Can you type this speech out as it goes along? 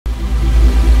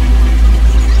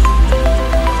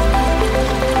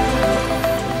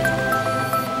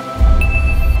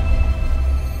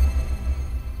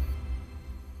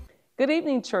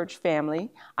evening, church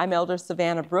family. I'm Elder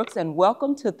Savannah Brooks, and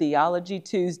welcome to Theology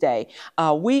Tuesday.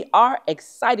 We are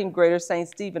exciting Greater St.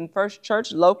 Stephen First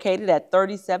Church, located at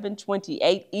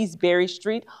 3728 East Berry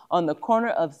Street on the corner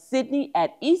of Sydney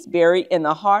at East Berry in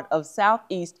the heart of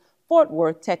Southeast Fort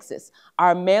Worth, Texas.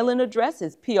 Our mailing address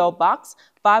is P.O. Box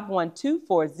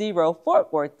 51240,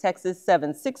 Fort Worth, Texas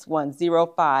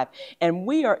 76105. And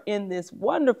we are in this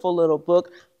wonderful little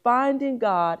book, Finding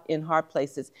God in Hard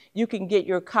Places. You can get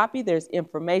your copy. There's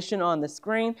information on the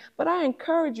screen, but I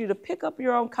encourage you to pick up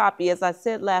your own copy. As I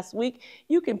said last week,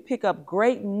 you can pick up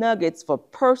great nuggets for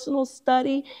personal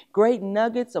study, great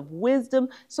nuggets of wisdom,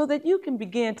 so that you can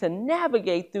begin to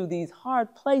navigate through these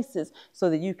hard places so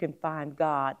that you can find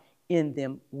God in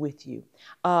them with you.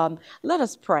 Let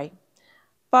us pray.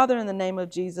 Father, in the name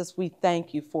of Jesus, we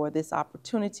thank you for this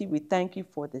opportunity. We thank you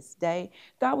for this day.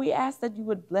 God, we ask that you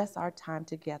would bless our time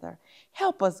together.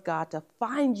 Help us, God, to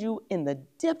find you in the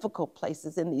difficult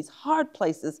places, in these hard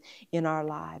places in our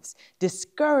lives.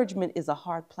 Discouragement is a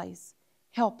hard place.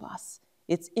 Help us.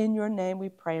 It's in your name we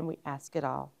pray and we ask it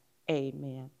all.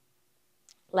 Amen.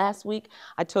 Last week,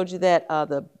 I told you that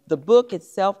the book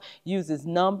itself uses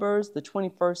Numbers, the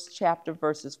 21st chapter,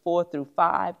 verses 4 through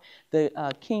 5,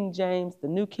 the King James, the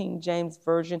New King James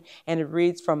Version, and it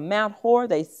reads, "From Mount Hor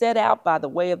they set out by the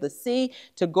way of the sea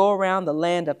to go around the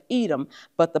land of Edom,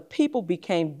 but the people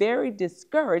became very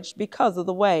discouraged because of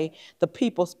the way. The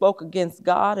people spoke against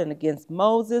God and against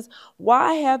Moses.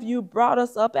 'Why have you brought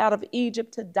us up out of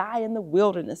Egypt to die in the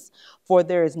wilderness? For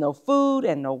there is no food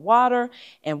and no water,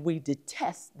 and we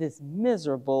detest this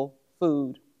miserable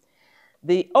food.'"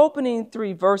 The opening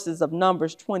 3 verses of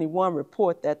Numbers 21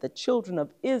 report that the children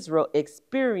of Israel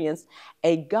experienced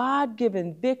a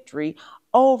God-given victory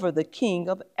over the king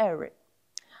of Arid.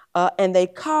 And they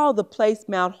called the place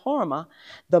Mount Hormah,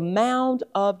 the mound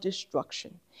of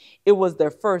destruction. It was their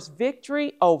first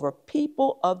victory over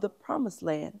people of the promised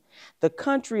land. The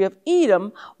country of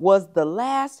Edom was the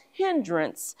last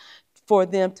hindrance for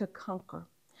them to conquer.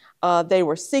 They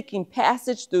were seeking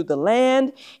passage through the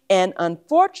land, and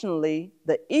unfortunately,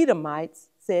 the Edomites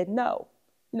said no.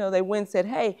 You know, they went and said,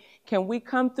 "Hey, can we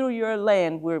come through your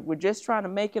land? We're just trying to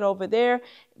make it over there.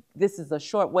 This is a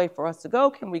short way for us to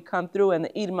go. Can we come through?" And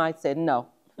the Edomites said no.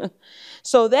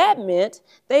 So that meant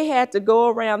they had to go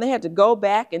around. They had to go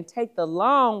back and take the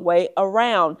long way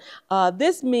around.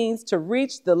 This means to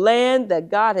reach the land that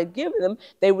God had given them,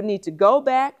 they would need to go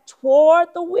back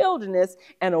toward the wilderness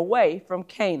and away from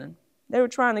Canaan. They were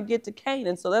trying to get to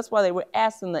Canaan, so that's why they were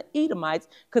asking the Edomites,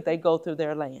 could they go through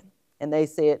their land? And they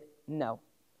said no.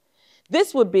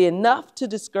 This would be enough to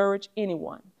discourage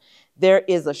anyone. There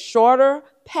is a shorter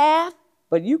path,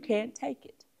 but you can't take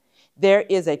it. There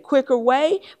is a quicker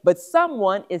way, but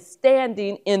someone is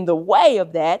standing in the way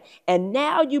of that, and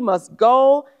now you must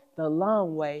go the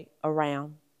long way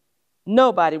around.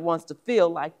 Nobody wants to feel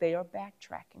like they are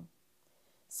backtracking.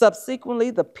 Subsequently,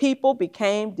 the people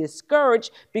became discouraged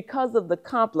because of the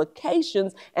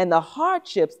complications and the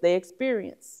hardships they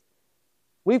experienced.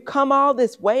 We've come all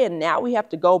this way, and now we have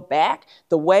to go back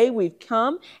the way we've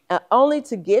come, only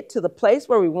to get to the place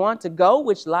where we want to go,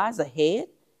 which lies ahead.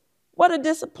 What a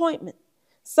disappointment.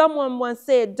 Someone once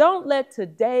said, "Don't let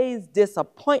today's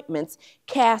disappointments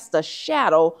cast a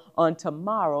shadow on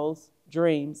tomorrow's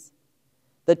dreams."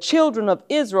 The children of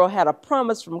Israel had a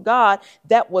promise from God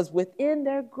that was within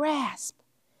their grasp.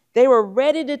 They were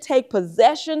ready to take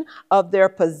possession of their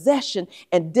possession,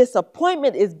 and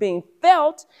disappointment is being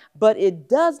felt, but it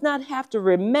does not have to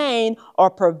remain or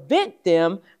prevent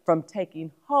them from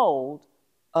taking hold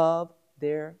of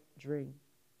their dream.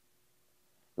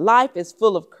 Life is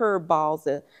full of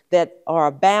curveballs that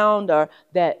are bound or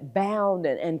that bound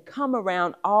and come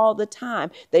around all the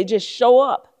time. They just show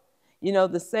up. You know,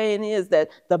 the saying is that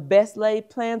the best laid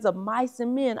plans of mice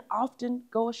and men often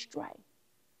go astray.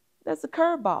 That's a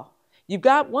curveball. You've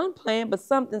got one plan, but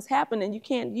something's happened and you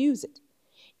can't use it.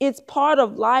 It's part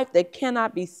of life that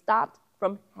cannot be stopped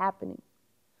from happening.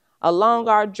 Along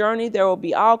our journey, there will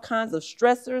be all kinds of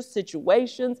stressors,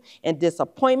 situations, and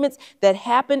disappointments that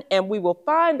happen, and we will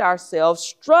find ourselves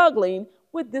struggling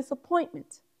with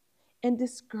disappointment and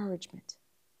discouragement.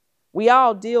 We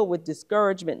all deal with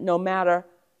discouragement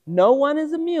no one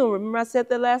is immune. Remember I said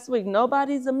that last week.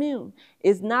 Nobody's immune.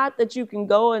 It's not that you can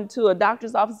go into a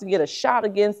doctor's office and get a shot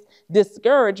against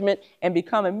discouragement and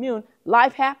become immune.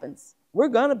 Life happens. We're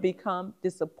going to become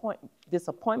disappointment.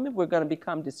 We're going to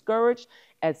become discouraged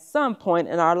at some point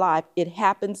in our life. It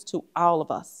happens to all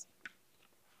of us.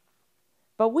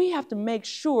 But we have to make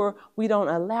sure we don't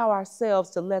allow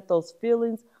ourselves to let those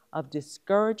feelings of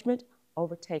discouragement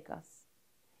overtake us.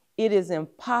 It is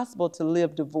impossible to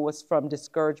live divorced from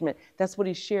discouragement. That's what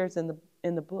he shares in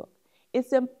the book.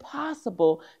 It's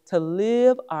impossible to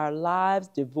live our lives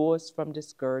divorced from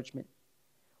discouragement.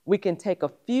 We can take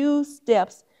a few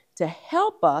steps to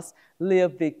help us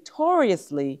live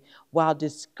victoriously while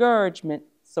discouragement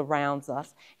surrounds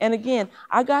us. And again,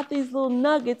 I got these little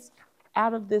nuggets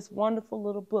out of this wonderful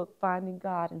little book, Finding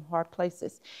God in Hard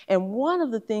Places. And one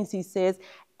of the things he says,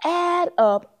 add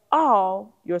up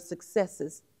all your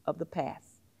successes of the past.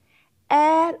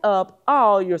 Add up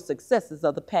all your successes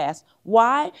of the past.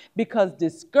 Why? Because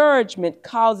discouragement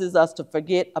causes us to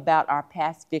forget about our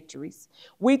past victories.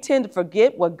 We tend to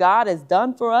forget what God has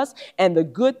done for us and the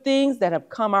good things that have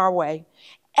come our way.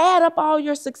 Add up all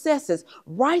your successes.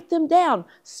 Write them down.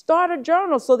 Start a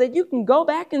journal so that you can go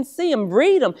back and see them,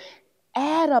 read them.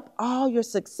 Add up all your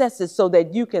successes so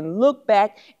that you can look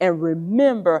back and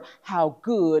remember how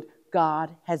good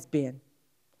God has been.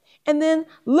 And then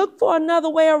look for another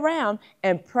way around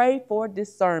and pray for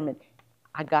discernment.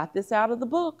 I got this out of the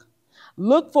book.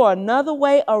 Look for another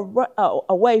way,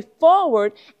 a way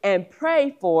forward, and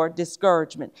pray for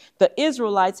discouragement. The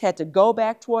Israelites had to go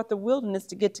back toward the wilderness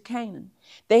to get to Canaan.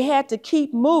 They had to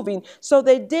keep moving, so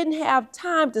they didn't have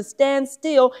time to stand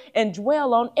still and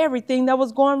dwell on everything that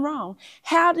was going wrong.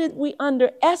 How did we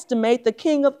underestimate the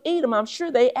king of Edom? I'm sure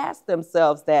they asked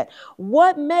themselves that.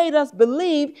 What made us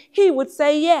believe he would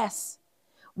say yes?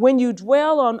 When you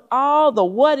dwell on all the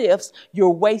what ifs, you're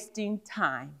wasting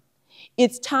time.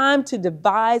 It's time to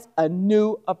devise a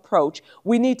new approach.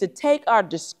 We need to take our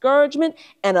discouragement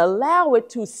and allow it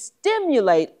to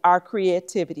stimulate our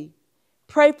creativity.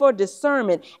 Pray for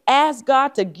discernment. Ask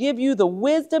God to give you the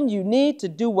wisdom you need to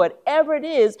do whatever it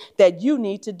is that you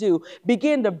need to do.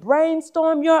 Begin to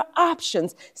brainstorm your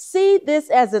options. See this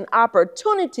as an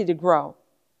opportunity to grow.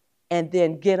 And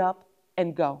then get up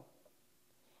and go.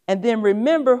 And then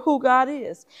remember who God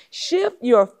is. Shift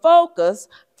your focus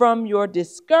from your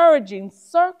discouraging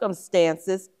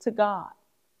circumstances to God.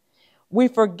 We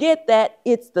forget that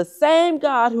it's the same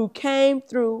God who came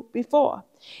through before.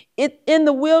 In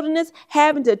the wilderness,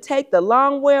 having to take the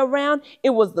long way around,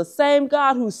 it was the same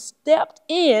God who stepped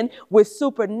in with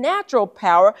supernatural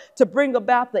power to bring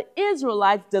about the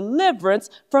Israelites' deliverance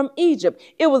from Egypt.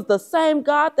 It was the same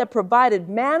God that provided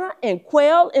manna and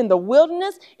quail in the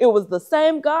wilderness. It was the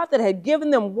same God that had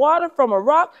given them water from a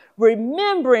rock.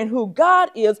 Remembering who God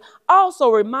is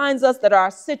also reminds us that our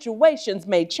situations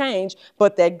may change,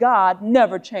 but that God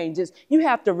never changes. You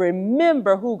have to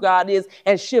remember who God is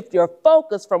and shift your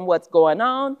focus from what's going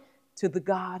on to the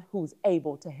God who's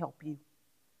able to help you.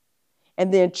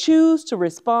 And then choose to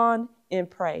respond in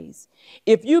praise.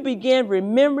 If you begin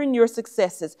remembering your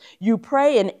successes, you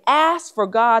pray and ask for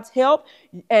God's help,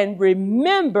 and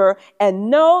remember and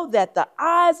know that the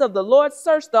eyes of the Lord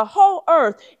search the whole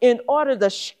earth in order to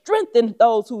strengthen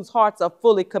those whose hearts are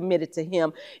fully committed to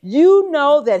Him. You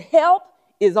know that help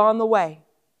is on the way.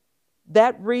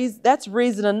 That's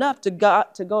reason enough to go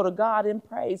to God in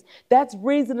praise. That's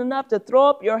reason enough to throw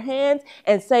up your hands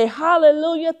and say,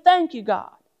 hallelujah, thank you,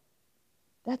 God.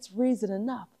 That's reason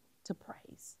enough to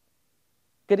praise.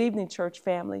 Good evening, church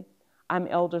family. I'm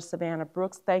Elder Savannah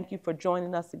Brooks. Thank you for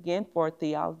joining us again for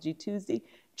Theology Tuesday.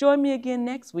 Join me again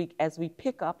next week as we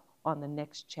pick up on the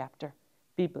next chapter.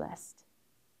 Be blessed.